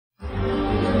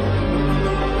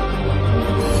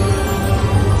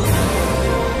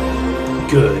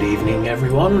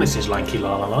everyone, this is Lanky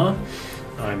Laa La Laa.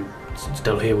 I'm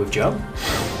still here with Joe,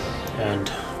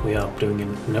 and we are doing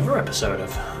another episode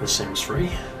of The Sims 3.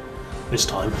 This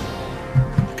time,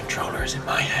 the controller is in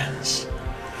my hands.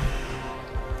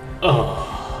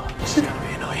 Oh, this is going to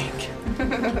be annoying.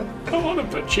 I want to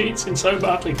put cheats in so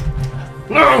badly.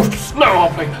 No, I'll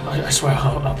play. I swear,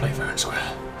 I'll play fair and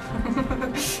square.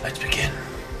 Let's begin.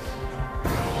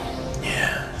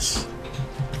 Yes.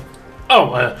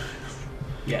 Oh,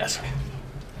 yes.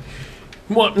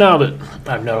 What, now that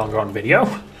I'm no longer on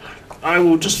video, I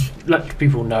will just let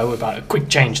people know about a quick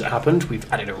change that happened.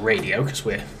 We've added a radio because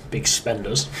we're big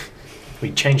spenders.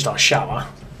 We changed our shower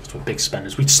because we're big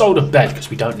spenders. We sold a bed because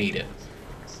we don't need it.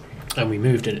 And we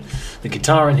moved the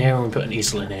guitar in here and we put an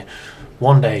easel in here.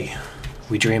 One day,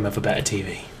 we dream of a better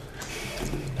TV.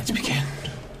 Let's begin.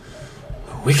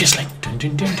 Weakest link. Dun,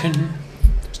 dun, dun, dun.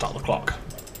 Start the clock.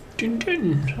 Dun,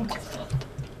 dun.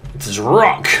 This is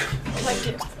rock. I like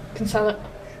it. Can sell it.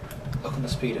 Look on the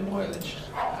speed and mileage.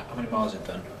 How many miles have it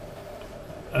done?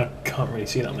 I can't really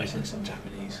see that, mate. It's in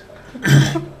Japanese.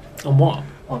 On what?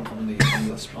 On the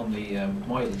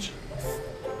mileage.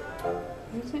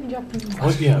 Is it in Japanese?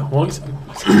 What? Yeah. What is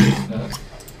No.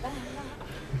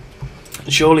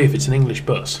 Surely, if it's an English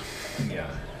bus. Yeah.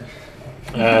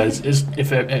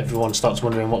 If everyone starts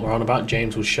wondering what we're on about,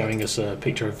 James was showing us a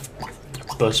picture of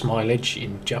bus mileage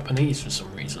in Japanese for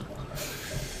some reason.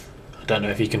 I don't know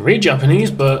if he can read Japanese,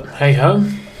 but hey ho,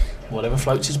 whatever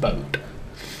floats his boat.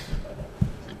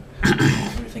 What do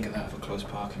you think of that for close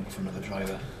parking for another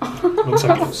driver? Looks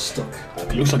like It's stuck.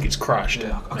 it looks like it's crashed.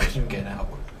 Yeah, I couldn't even get out.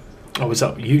 Oh, is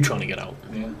that you trying to get out?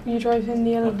 Yeah. You drive in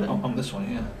the elephant. On this one,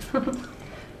 yeah.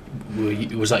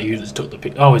 Was that you that took the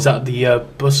pic? Oh, is that the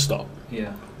bus stop?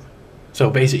 Yeah. So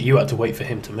basically, you had to wait for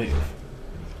him to move.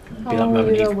 How long were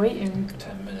you there waiting?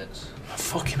 10 minutes.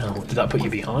 Fucking hell! Did that put you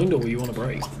behind, or were you on a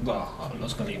break? Well, I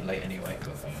was going to leave late anyway, but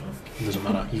It doesn't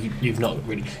matter. You've not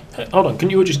really. Hold on.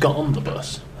 Couldn't you have just got on the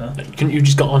bus? Huh? Couldn't you have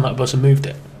just got on that bus and moved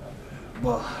it?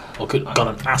 Well, Or could gone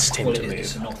and asked him to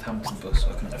it's a move? Northampton bus, so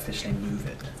I couldn't officially move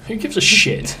it. Who gives a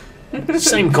shit?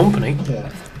 Same company.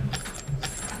 Yeah.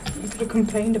 You could have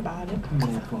complained about it.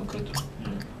 Well, I could.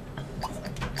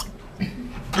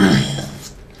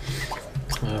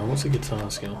 What's a guitar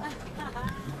skill?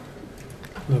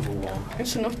 Level 1.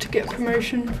 It's enough to get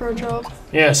promotion for a job.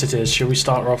 Yes, it is. Shall we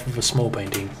start off with a small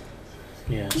painting?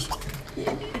 Yes.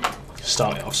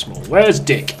 Start it off small. Where's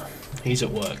Dick? He's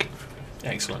at work.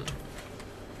 Excellent.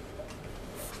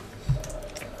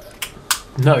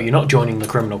 No, you're not joining the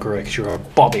criminal career because you're a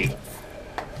Bobby.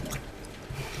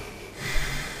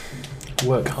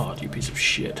 Work hard, you piece of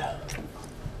shit.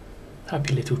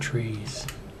 Happy little trees.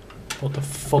 What the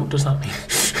fuck does that mean?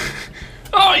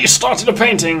 Oh, you started a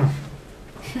painting!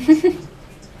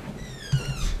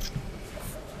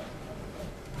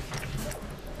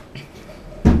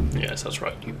 Yes, that's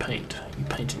right. You paint. You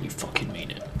paint and you fucking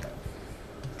mean it.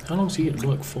 How long does he at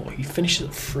work for? He finishes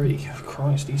at 3.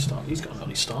 Christ, he's got an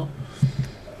early start.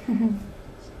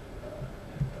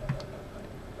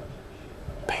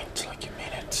 Paint like you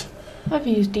mean it. I've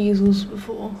used diesels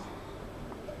before.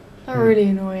 They're really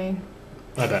annoying.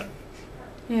 I bet.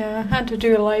 Yeah, I had to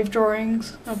do live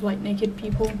drawings of like naked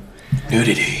people.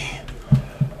 Nudity.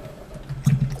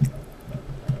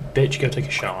 Bitch, go take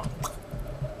a shower.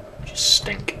 Just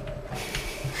stink.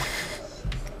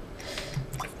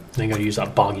 Then go use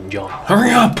that bargain John.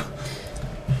 Hurry up!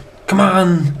 Come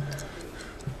on!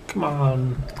 Come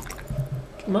on.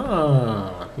 Come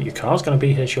on. Your car's gonna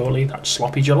be here shortly, that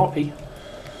sloppy jalopy.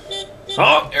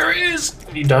 Oh, here it is!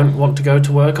 You don't want to go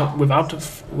to work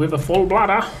with a full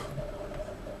bladder.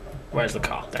 Where's the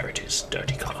car? There it is.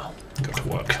 Dirty car. Go to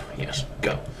work. Yes,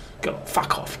 go. Go.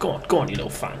 Fuck off. Go on, you little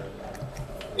fan.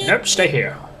 Nope, stay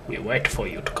here. We wait for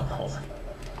you to come home.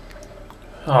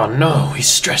 Oh no, he's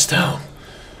stressed out.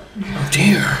 Oh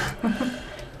dear.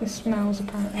 It smells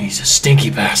apparently. He's a stinky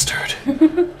bastard.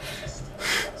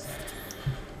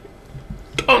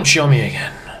 Don't show me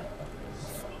again.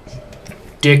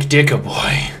 Dicker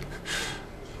boy.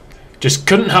 Just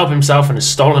couldn't help himself and has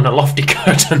stolen a lofty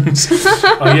curtains.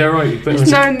 Oh yeah, right.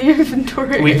 It's now in the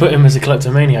inventory. We put him as a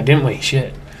kleptomaniac, didn't we?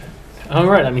 Shit.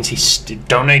 Alright, that means he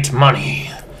donates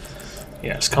money.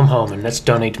 Yes, come home and let's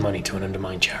donate money to an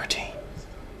undermined charity.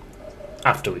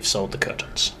 After we've sold the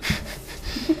curtains.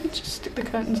 Just stick the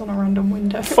curtains on a random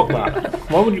window. Fuck that.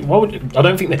 Why would you, I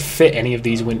don't think they'd fit any of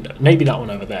these windows. Maybe that one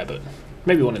over there, but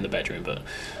maybe one in the bedroom, but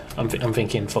I'm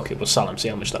thinking, fuck it, we'll sell them, see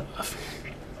how much they're worth.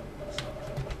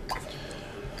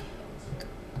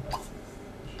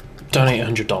 Donate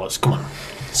 $100. Come on.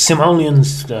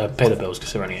 Simoleons pay the bills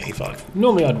because they're only 85.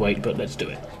 Normally I'd wait, but let's do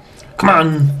it. Come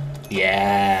on!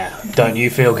 Yeah, don't you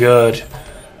feel good?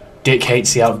 Dick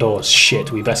hates the outdoors.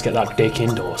 Shit, we best get that dick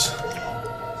indoors.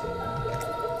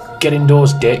 Get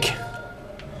indoors, Dick.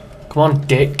 Come on,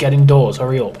 Dick, get indoors.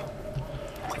 Hurry up.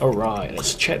 Alright,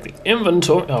 let's check the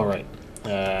inventory. Alright.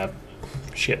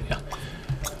 Shit, yeah.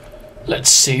 Let's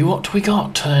see what we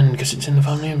got then, because it's in the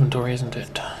family inventory, isn't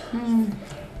it?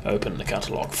 Open the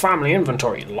catalogue. Family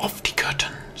inventory. Lofty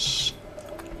curtains.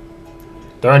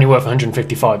 They're only worth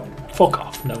 155. Fuck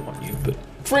off. No one knew, but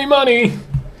free money!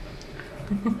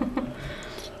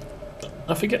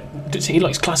 I forget. He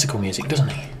likes classical music, doesn't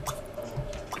he?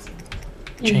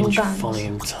 Change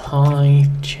volume to high.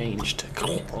 Change to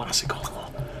classical.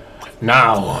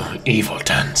 Now, evil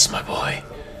dance, my boy.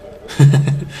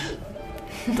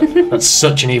 That's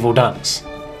such an evil dance.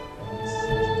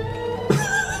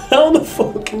 How the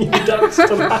fuck can you dance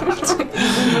to that?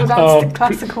 Evil dance to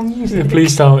classical music.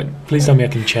 Please tell me I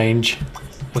can change,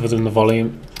 other than the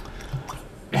volume.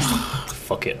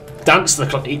 Fuck it. Dance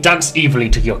evilly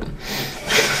to your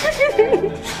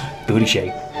booty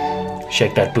shake.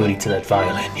 Shake that booty to that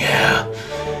violin. Yeah,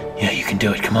 you can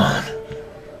do it. Come on.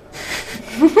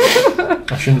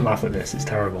 I shouldn't laugh at this. It's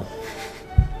terrible.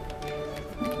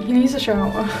 He needs a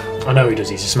shower. I know he does.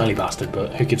 He's a smelly bastard,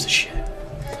 but who gives a shit?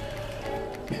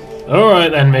 All right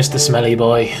then, Mr. Smelly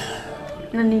Boy.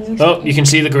 Oh, you can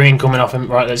see the green coming off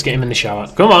him. Right, let's get him in the shower.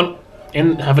 Come on,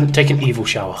 take an evil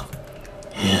shower.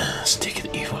 Yeah, let's take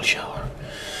an evil shower.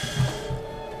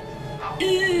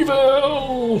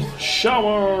 Evil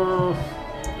shower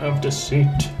of deceit.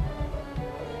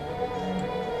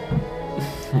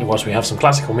 Whilst we have some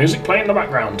classical music playing in the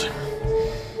background.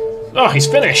 Oh, he's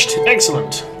finished.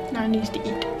 Excellent. Now he needs to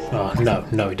eat. Oh,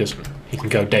 no, he doesn't. He can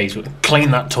go days with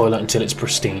clean that toilet until it's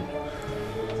pristine.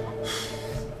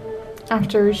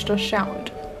 After he's just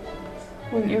showered.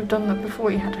 Wouldn't you have done that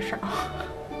before you had a shower?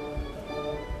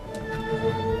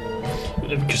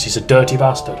 Because he's a dirty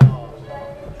bastard.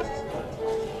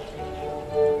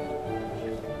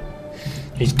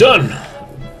 He's done!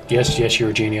 Yes, you're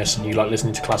a genius and you like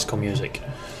listening to classical music.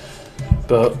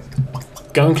 But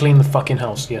go and clean the fucking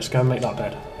house. Yes, go and make that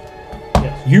bed.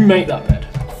 Yeah, you make that bed.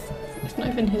 It's not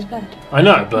even his bed. I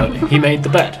know, but he made the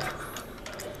bed.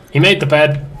 He made the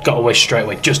bed, got a wish straight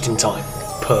away, just in time.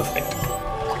 Perfect.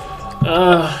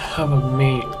 How about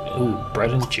me? Ooh,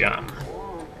 bread and jam.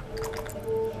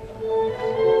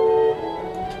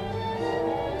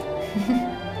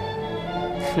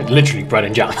 Literally bread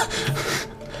and jam.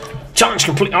 Challenge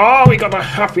complete. Oh, we got a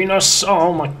happiness.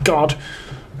 Oh my god.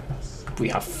 We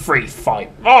have 3 5.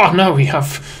 Oh no, we have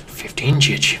 15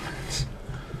 achievements.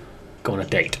 Go on a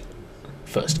date.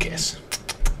 First kiss.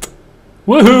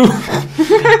 Woohoo!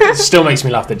 It still makes me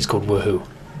laugh that it's called Woohoo.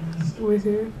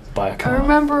 Woohoo. By a car. I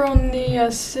remember on the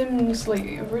Sims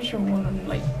original one on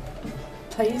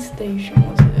PlayStation,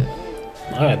 was it?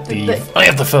 I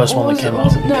had the first one that came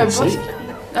out.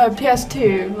 No,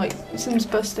 PS2, Sims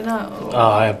busting out. Oh,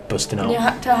 I have busting out. You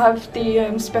had to have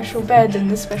the special bed and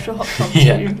the special hot tub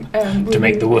to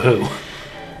make the woohoo.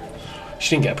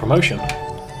 She didn't get a promotion.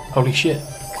 Holy shit.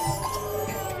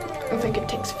 I think it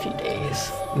takes a few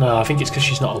days. No, I think it's because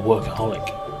she's not a workaholic.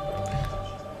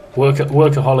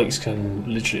 Workaholics can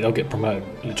they'll get promoted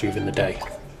literally within the day.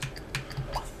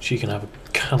 She can have a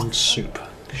canned soup.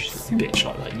 She's a bitch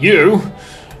like that.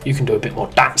 You can do a bit more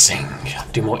dancing.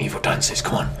 Do more evil dances.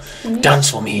 Come on, dance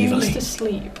for me evilly. He needs to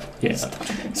sleep. Yeah,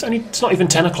 it's not even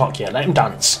 10 o'clock yet. Let him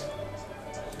dance.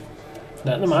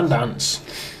 Let the man dance.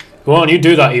 Go on, you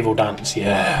do that evil dance.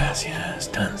 Yes,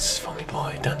 dance for me,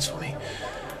 boy. Dance for me.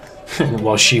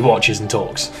 While she watches and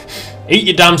talks. Eat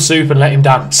your damn soup and let him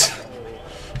dance.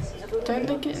 Don't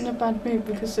they get in a bad mood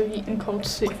because they're eating cold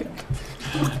soup?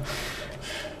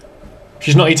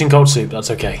 She's not eating cold soup, that's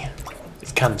okay.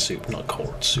 It's canned soup, not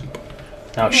cold soup.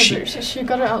 Now she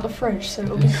got it out of the fridge, so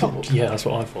it'll be cold. Yeah, that's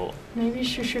what I thought. Maybe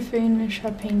she should finish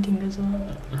her painting as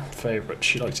well. Favourite,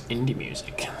 she likes indie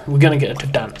music. We're gonna get her to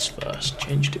dance first.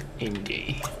 Change to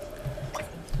indie.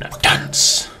 Now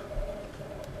dance!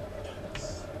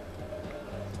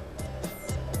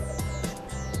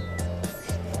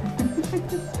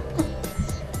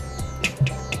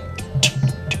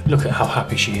 Look at how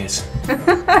happy she is.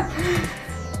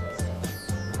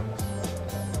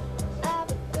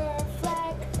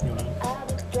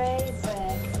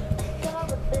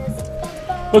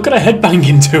 Look at her headbang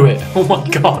into it. Oh my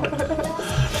god.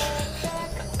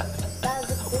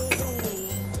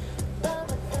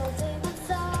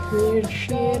 Weird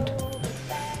shit.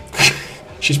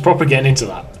 She's proper getting into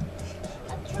that.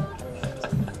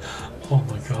 Oh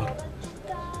my god.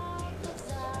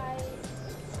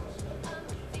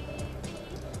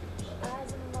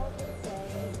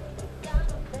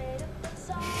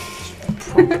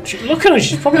 Look at her,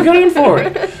 she's probably going for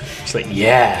it. She's like,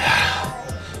 yeah,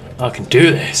 I can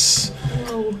do this.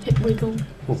 Oh, hip wiggle.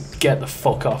 Well, get the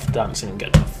fuck off dancing and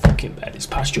get to the fucking bed. It's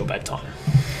past your bedtime.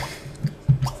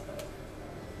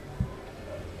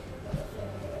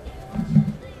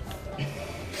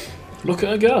 Look at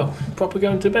her go. Proper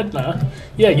going to bed now.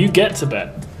 Yeah, you get to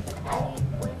bed.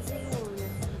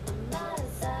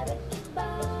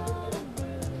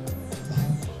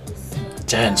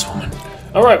 Dance, woman.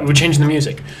 Alright, we're changing the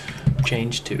music.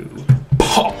 Change to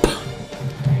pop.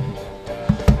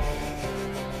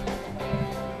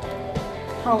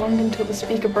 How long until the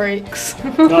speaker breaks?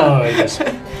 Oh, yes.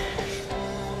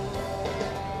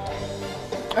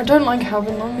 I don't like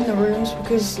having them in the rooms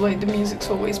because like the music's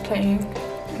always playing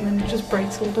and then it just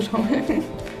breaks all the time.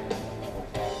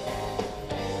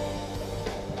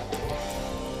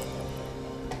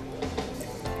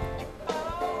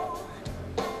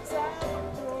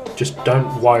 Just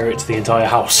don't wire it to the entire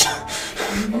house.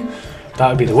 That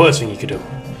would be the worst thing you could do.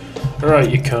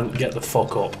 Alright, you can't get the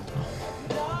fuck up.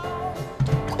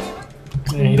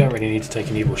 Yeah, you don't really need to take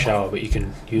an evil shower, but you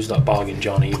can use that bargain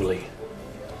John evilly.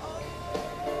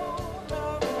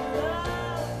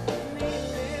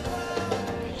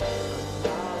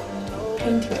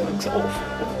 Painting looks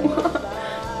awful.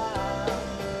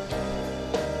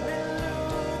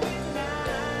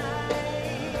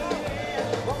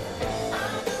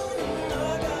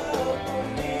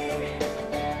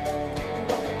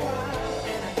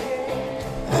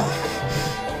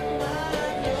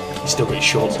 You still got your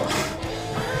shorts on.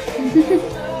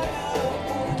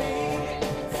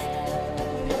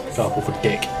 Garble for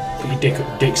dick. Put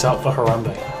your dicks out for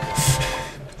Harambe.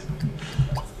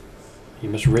 You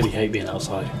must really hate being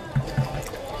outside.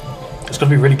 It's gonna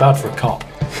be really bad for a cop.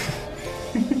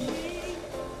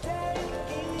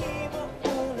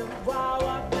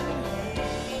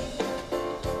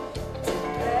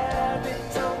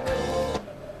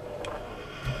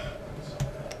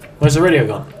 Where's the radio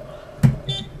gone?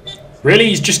 Really?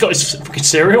 He's just got his fucking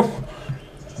cereal?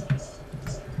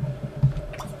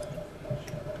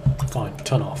 Fine,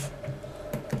 turn off.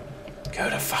 Go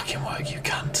to fucking work, you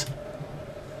cunt.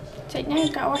 Take no,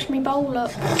 gotta wash me bowl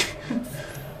up.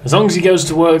 As long as he goes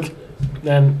to work,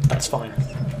 then that's fine.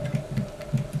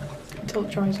 Until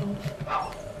it dries off.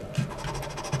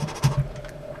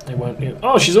 They won't.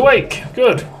 Oh, she's awake.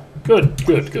 Good, good,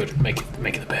 good, good. Make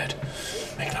it the bed.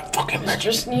 Make that fucking She bed.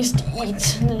 just needs to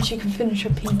eat and then she can finish her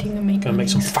painting and make. Gonna make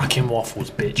some fucking waffles,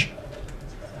 bitch.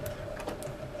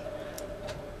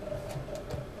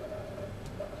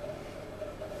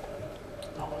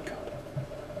 Oh my god.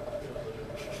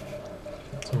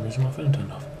 For some reason my phone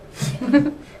turned off.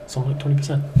 It's on like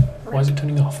 20%. Why is it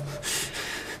turning off?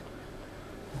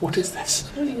 What is this?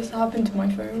 That's what used to happen to my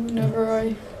phone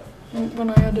when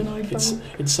I had an iPhone.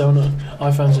 It's so annoying.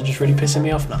 iPhones are just really pissing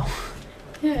me off now.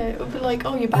 Yeah, it would be like,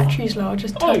 oh, your battery's low, I'll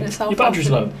just turn itself off. Your battery's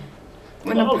low.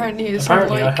 When Well, apparently it's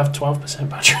apparently on like... I have 12%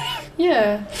 battery.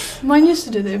 Yeah, mine used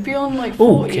to do that. It'd be on like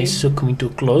Oh, 40. okay, so coming to a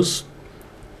close.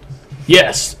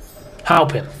 Yes,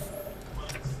 help him.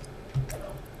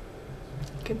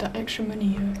 Get that extra money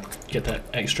here. Get that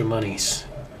extra monies.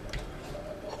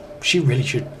 She really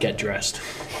should get dressed.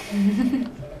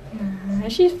 Nah,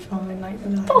 she's fine like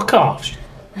that. Fuck off!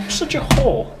 She's such a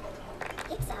whore.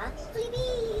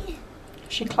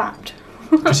 She clapped.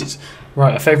 Because it's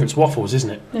right. Her favourite's waffles, isn't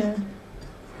it? Yeah.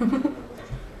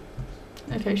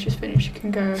 Okay, she's finished. She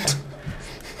can go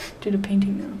do the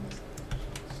painting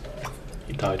now.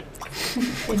 He died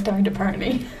It died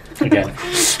apparently. again.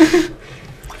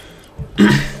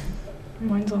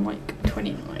 Mine's on like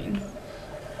 29.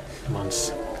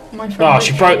 Mine's... My phone Oh,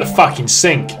 she broke the literally- fucking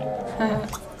sink.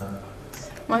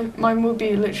 Mine will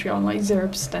be literally on like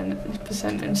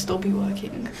 0% and still be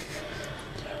working.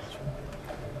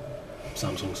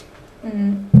 Samsung's.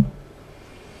 Mm.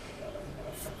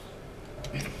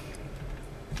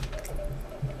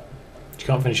 You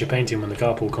can't finish your painting when the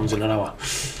carpool comes in an hour.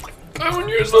 Go and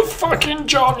use the fucking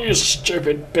John, you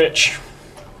stupid bitch.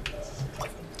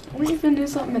 What even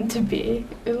is that meant to be?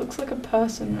 It looks like a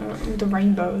person with a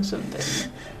rainbow or something.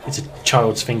 It's a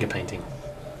child's finger painting.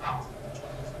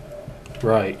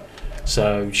 Right.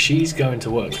 So she's going to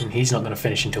work and he's not going to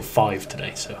finish until 5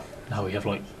 today, so now we have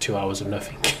like 2 hours of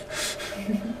nothing.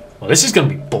 Well, this is going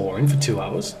to be boring for 2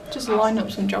 hours. Just line up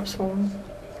some jobs for him.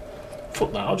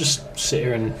 Fuck that, I'll just sit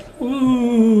here and... Ooh.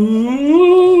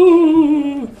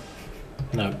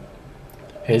 No.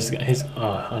 Here's I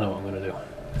know what I'm going to do.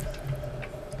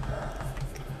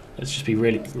 Let's just be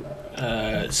really...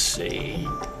 let's see...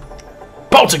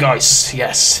 Poltergeist!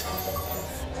 Yes!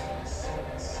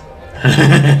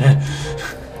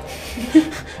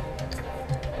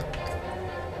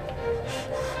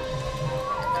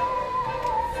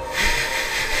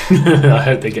 I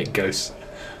hope they get ghosts.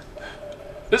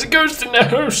 There's a ghost in their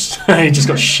house. He just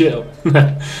got shit up.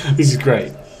 This is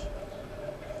great.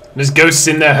 There's ghosts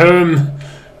in their home,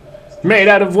 made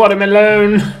out of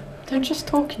watermelon. They're just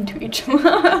talking to each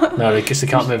other. No, because they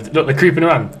can't move. Look, they're creeping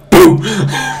around. Boom!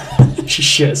 She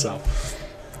shit herself.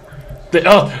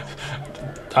 Oh,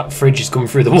 that fridge is coming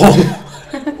through the wall.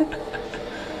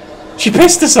 She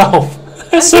pissed herself.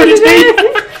 So did he.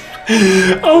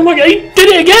 Oh my god, he did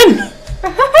it again.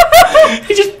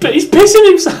 He's pissing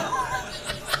himself.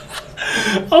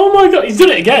 Oh my god, he's done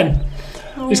it again.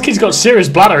 Oh, this kid's got serious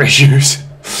bladder issues.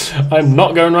 I'm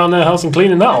not going around their house and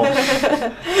cleaning that off.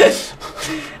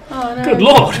 Oh, no. Good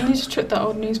lord. You need to chuck that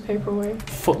old newspaper away.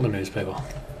 Fuck the newspaper.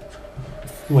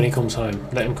 When he comes home,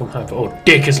 let him come home. Oh,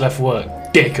 Dick has left work.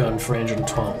 Dick earned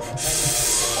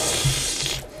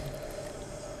 312.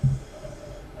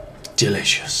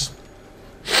 Delicious.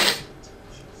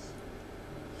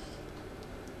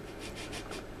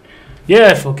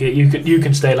 Yeah, fuck it. You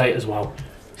can stay late as well.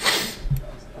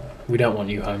 We don't want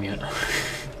you home yet.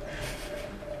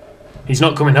 He's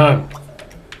not coming home.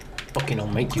 Fucking I'll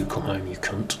make you come home, you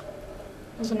cunt.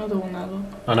 There's another one there, look.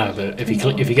 I know, but if he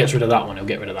gets rid of that one, he'll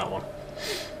get rid of that one.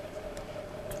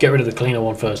 Get rid of the cleaner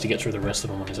one first, he gets rid of the rest of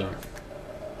them on his own.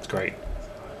 It's great.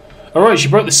 Alright, she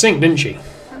broke the sink, didn't she?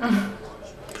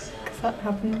 That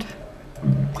happened.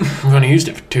 I've only used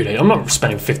it for 2 days. I'm not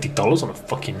spending $50 on a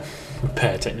fucking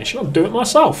repair technician. I'll do it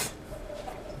myself.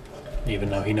 Even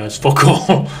though he knows fuck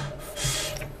all.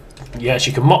 Yeah,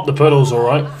 she can mop the puddles,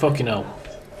 alright. Fucking hell.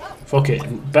 Fuck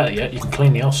it. Better yet, you can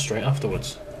clean the house straight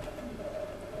afterwards.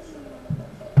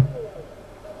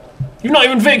 You've not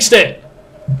even fixed it!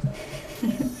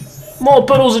 More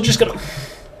puddles are just gonna...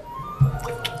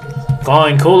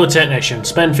 Fine, call the technician.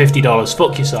 Spend $50.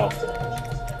 Fuck yourself.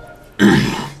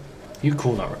 You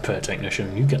call that repair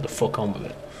technician, you get the fuck on with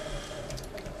it.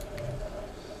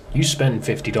 You spend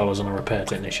 $50 on a repair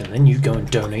technician, then you go and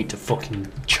donate to fucking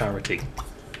charity.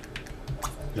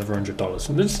 Another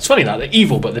 $100. It's funny that they're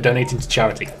evil, but they're donating to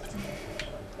charity.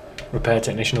 Repair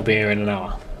technician will be here in an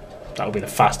hour. That'll be the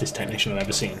fastest technician I've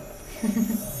ever seen.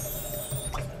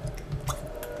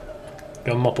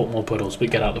 Go and mop up more puddles, but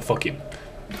get out the fucking...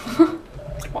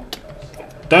 What?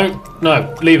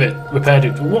 No, leave it. Repaired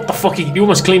it. What the fuck? You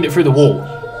almost cleaned it through the wall.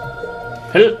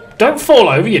 Don't fall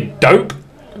over, you dope.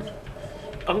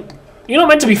 You're not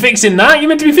meant to be fixing that. You're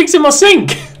meant to be fixing my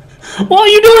sink. What are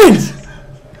you doing?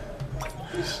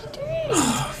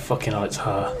 Fucking hell, it's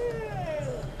her.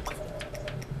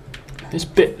 This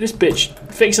bitch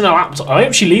fixing her laptop. I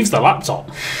hope she leaves the laptop.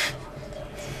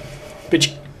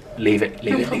 Bitch, leave it.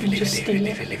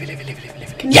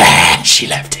 Yeah, she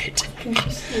left it. Can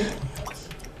she see it?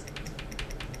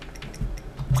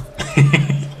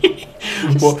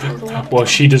 While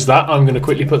she does that, I'm going to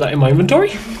quickly put that in my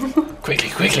inventory. Quickly!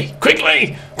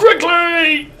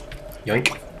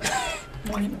 Yoink.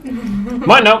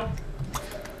 Mine now.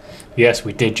 Yes,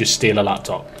 we did just steal a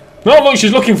laptop. No, look,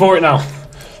 she's looking for it now.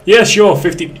 Yeah, sure,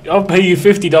 I'll pay you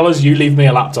 $50, you leave me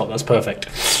a laptop. That's perfect.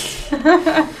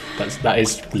 That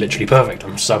is literally perfect.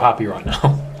 I'm so happy right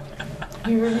now.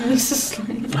 You refuse to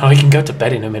sleep. Oh, you can go to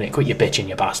bed in a minute. Quit your bitching,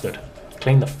 you bastard.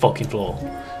 Clean the fucking floor.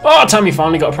 Oh, Tammy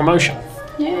finally got a promotion.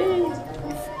 Yay.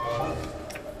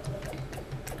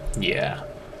 Yeah.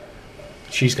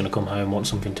 She's gonna come home, want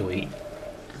something to eat.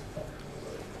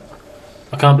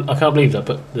 I can't believe that,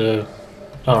 but the...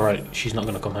 Oh, right, she's not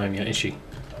gonna come home yet, is she?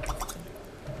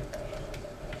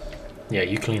 Yeah,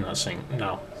 you clean that sink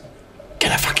now.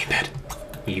 Get a fucking bed.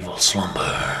 Evil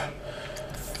slumber.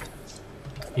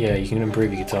 Yeah, you can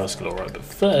improve your guitar skill, alright, but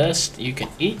first you can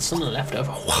eat some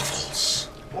leftover waffles.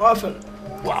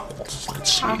 Waffles.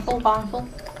 Let's see. Waffle.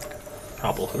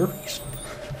 Hopple herpes.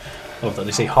 I love that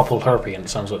they say hopple herpes and it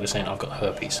sounds like they're saying I've got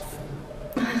herpes.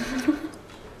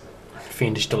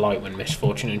 Fiendish delight when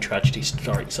misfortune and tragedy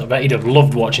strikes. I bet he'd have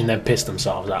loved watching them piss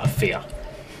themselves out of fear.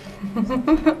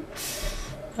 That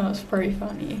was very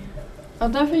funny.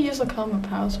 I've never used a karma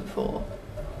powers before.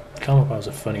 Karma powers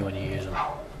are funny when you use them.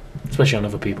 Especially on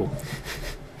other people.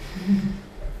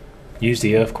 Use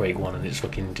the earthquake one and it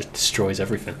fucking just destroys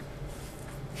everything.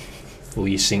 All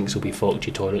your sinks will be fucked,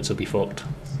 your toilets will be fucked.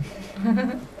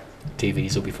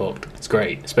 TVs will be fucked. It's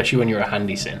great, especially when you're a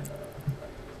handy sin.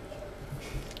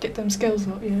 Get them skills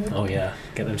up, yeah. Oh yeah,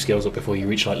 get them skills up before you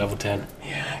reach like level 10.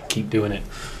 Yeah, keep doing it.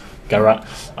 Go right.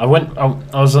 I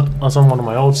was on one of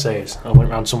my old saves. I went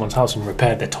round someone's house and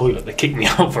repaired their toilet. They kicked me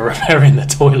out for repairing their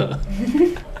toilet.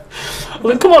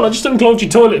 Well, then, come on, I just unclogged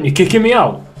your toilet and you're kicking me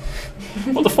out.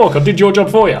 What the fuck? I did your job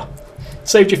for you.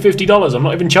 Saved you $50. I'm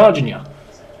not even charging you.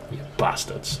 You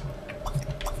bastards.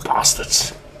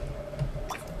 Bastards.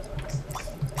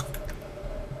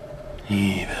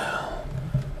 Evil.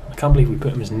 I can't believe we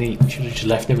put him as neat. We should have just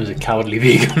left him as a cowardly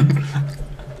vegan.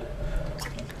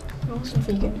 He wasn't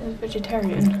vegan, he was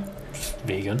vegetarian.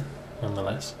 Vegan,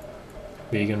 nonetheless.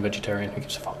 Vegan, vegetarian, who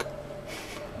gives a fuck?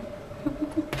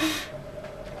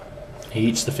 He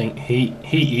eats the thing. He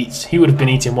eats. He would have been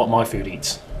eating what my food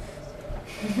eats.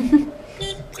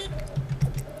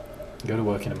 Go to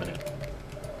work in a minute.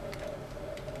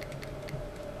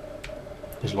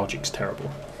 His logic's terrible.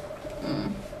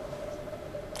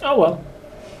 Oh well.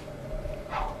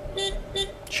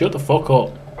 Shut the fuck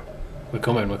up. We're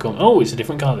coming, we're coming. Oh, it's a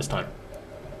different car this time.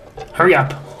 Hurry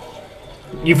up.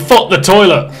 You fucked the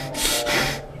toilet.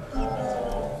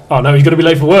 Oh no, he's gonna be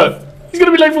late for work. He's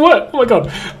gonna be late for work. Oh my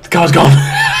god. The car's gone.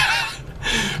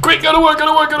 Quick, go to work, go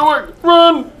to work, go to work.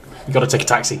 Run. You gotta take a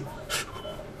taxi.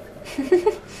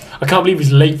 I can't believe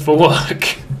he's late for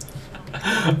work.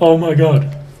 Oh my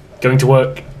god. Going to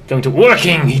work. Going to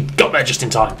working. He got there just in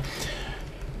time.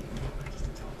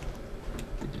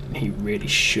 He really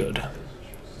should.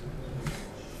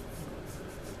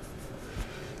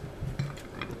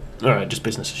 Alright, just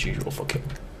business as usual, fuck it.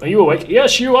 Are you awake?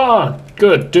 Yes, you are!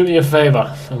 Good, do me a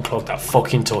favour. Unclog that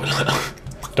fucking toilet.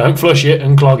 Don't flush it,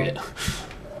 unclog it.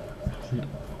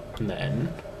 And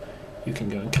then you can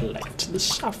go and collect the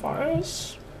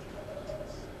sapphires.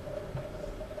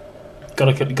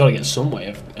 Gotta get some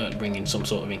way of bringing some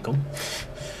sort of income.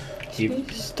 She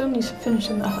still needs to finish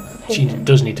that She painting.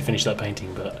 does need to finish that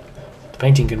painting, but the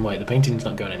painting can wait. The painting's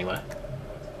not going anywhere.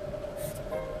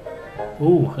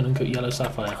 Ooh, an uncut yellow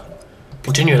sapphire.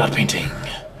 Continue that painting.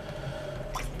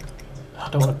 I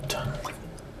don't want to...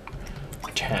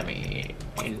 Tammy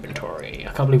inventory.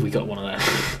 I can't believe we got one of them.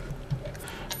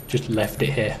 Just left it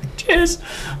here. Cheers!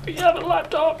 We have a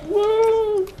laptop!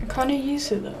 Woo! Can't you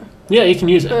use it though? Yeah, you can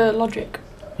use it. For logic.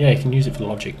 Yeah, you can use it for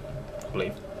logic, I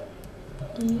believe.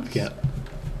 Yes. Yeah.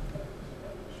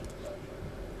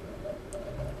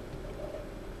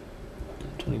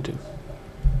 $22.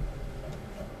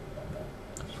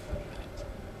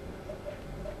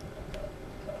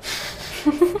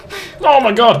 Oh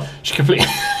my god! She completely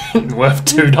worth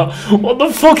 $2. What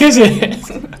the fuck is it?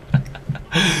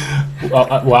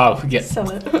 Wow, yeah. Sell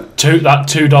it. That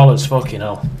 $2, fucking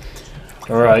hell.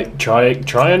 Alright, try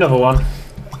another one.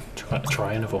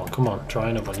 Try another one. Come on, try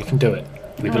another one. You can do it.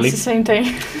 We No, believe. it's the same thing.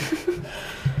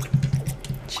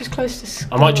 She's close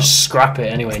to. I might just scrap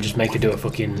it anyway and just make her do a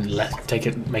fucking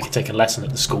make her take a lesson at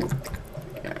the school.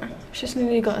 Yeah. She's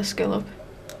nearly got a skill up.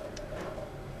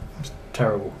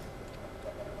 Terrible.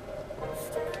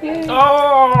 Yay.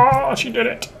 Oh, she did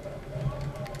it.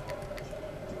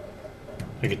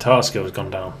 The guitar skill has gone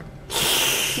down.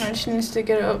 No, she needs to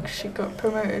get it up because she got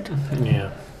promoted.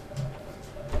 Yeah.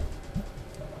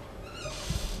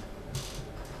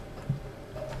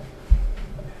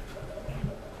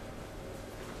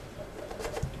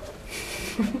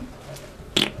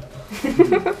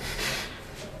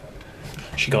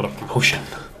 She got a promotion.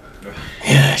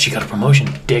 Yeah, she got a promotion.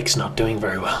 Dick's not doing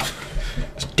very well.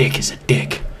 This dick is a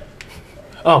dick.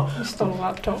 Oh. I stole a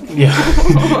laptop. Yeah.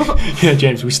 Yeah,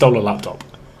 James, we stole a laptop.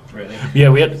 Really? Yeah,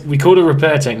 we called a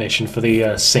repair technician for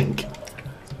the sink.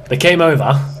 They came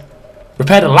over,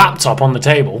 repaired a laptop on the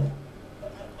table,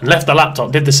 and left the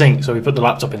laptop. Did the sink, so we put the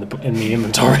laptop in the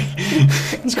inventory.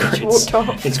 It's great. She walked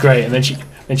off. It's great, and then she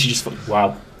just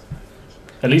wow.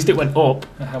 At least it went up.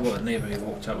 How about a neighbour who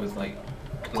walked out with like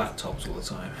laptops all the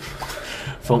time?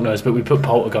 Fuck knows, but we put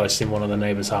poltergeists in one of the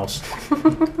neighbours' house.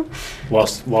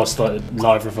 whilst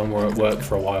neither of them were at work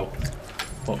for a while.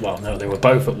 Well, no, they were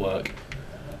both at work,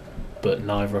 but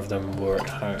neither of them were at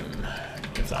home.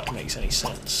 If that makes any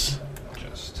sense.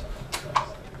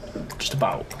 Just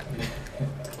about.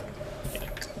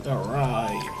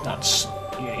 Alright, that's...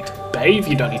 You need to bathe?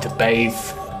 You don't need to bathe.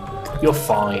 You're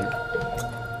fine.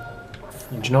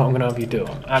 And do you know what I'm going to have you do?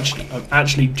 I'm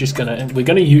actually just going to... We're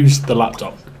going to use the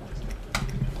laptop.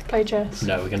 Play chess.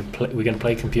 No, we're going to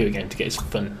play computer game to get his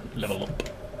fun level up.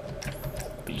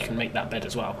 But you can make that bed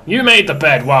as well. You made the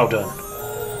bed! Well done.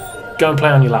 Go and play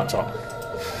on your laptop.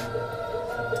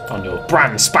 On your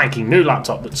brand spanking new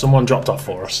laptop that someone dropped off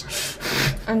for us.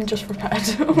 And just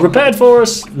repaired. Repaired for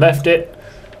us. Left it.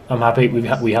 I'm happy. We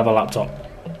have a laptop.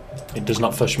 It does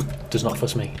not fuss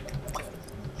me.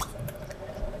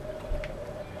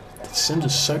 The Sims are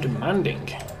so demanding.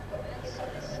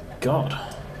 God.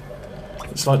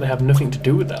 It's like they have nothing to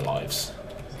do with their lives.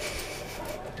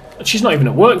 And she's not even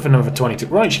at work for another 22.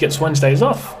 Right, she gets Wednesdays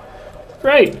off.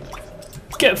 Great.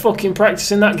 Get fucking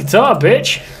practicing that guitar,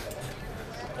 bitch.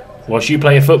 Whilst you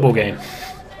play a football game.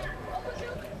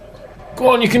 Go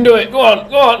on, you can do it. Go on,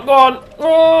 go on, go on. Go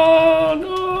on.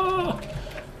 Oh.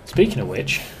 Speaking of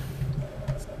which,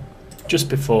 just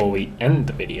before we end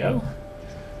the video,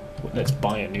 let's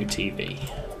buy a new TV.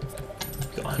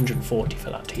 Got 140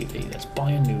 for that TV. Let's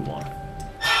buy a new one.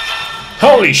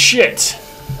 Holy shit!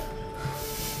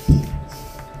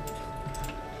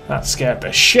 That scared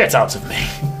the shit out of me.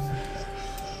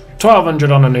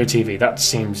 1,200 on a new TV. That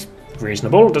seems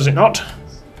reasonable, does it not?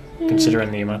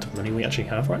 Considering the amount of money we actually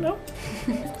have right now.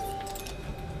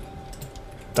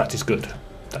 That is good.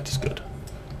 That is good.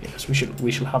 Yes,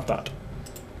 we shall have that.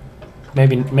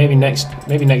 Maybe next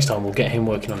time we'll get him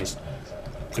working on his.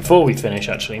 Before we finish,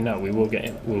 actually, no, we'll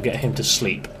get him to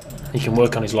sleep. He can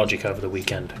work on his logic over the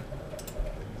weekend.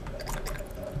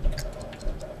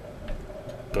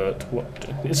 But what?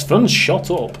 His fun's shot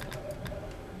up.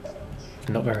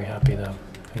 Not very happy though.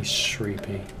 He's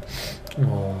shreepy.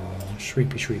 Oh,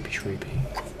 shreepy, shreepy, shreepy.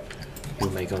 You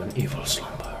may go in evil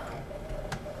slumber.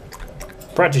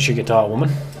 Practice your guitar,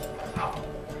 woman.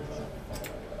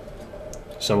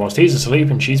 So whilst he's asleep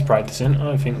and she's practicing,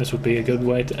 I think this would be a good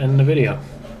way to end the video.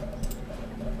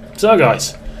 So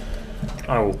guys,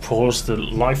 I will pause the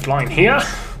lifeline here,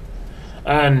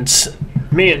 and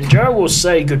me and Joe will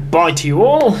say goodbye to you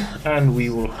all, and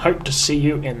we will hope to see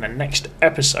you in the next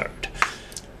episode.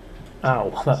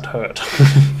 Ow, that hurt.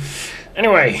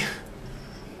 Anyway,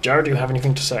 Joe, do you have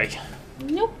anything to say?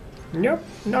 Nope. Nope,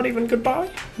 not even goodbye?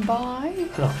 Bye.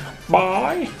 No.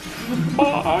 Bye.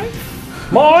 Bye.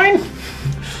 Mine.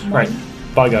 Right,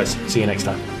 bye guys, see you next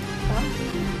time.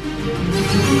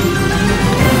 Bye.